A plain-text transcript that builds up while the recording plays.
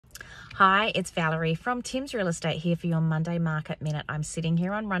Hi, it's Valerie from Tim's Real Estate here for your Monday Market Minute. I'm sitting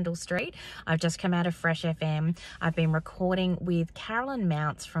here on Rundle Street. I've just come out of Fresh FM. I've been recording with Carolyn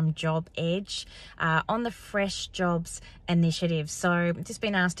Mounce from JobEdge on the Fresh Jobs initiative. So I've just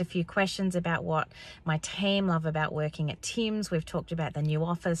been asked a few questions about what my team love about working at Tim's. We've talked about the new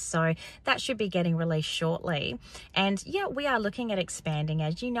office, so that should be getting released shortly. And yeah, we are looking at expanding.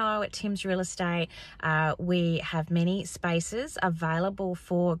 As you know, at Tim's Real Estate, we have many spaces available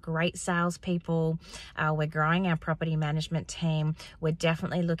for great salespeople. We're growing our property management team. We're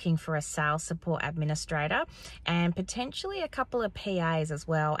definitely looking for a sales support administrator and potentially a couple of PAs as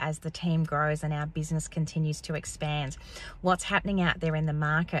well as the team grows and our business continues to expand. What's happening out there in the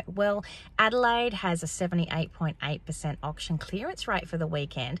market? Well, Adelaide has a 78.8% auction clearance rate for the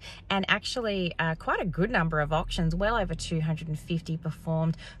weekend, and actually quite a good number of auctions, well over 250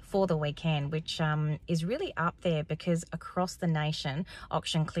 performed for the weekend, which is really up there because across the nation,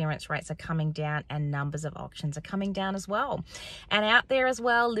 auction clearance rates are coming down and numbers of auctions are coming down as well. And out there as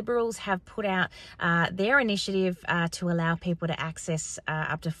well, Liberals have put out their initiative to allow people to access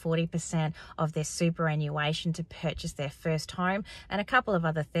up to 40% of their superannuation to purchase their first home and a couple of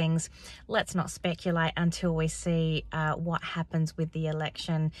other things. Let's not speculate until we see what happens with the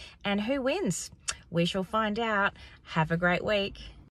election and who wins. We shall find out. Have a great week.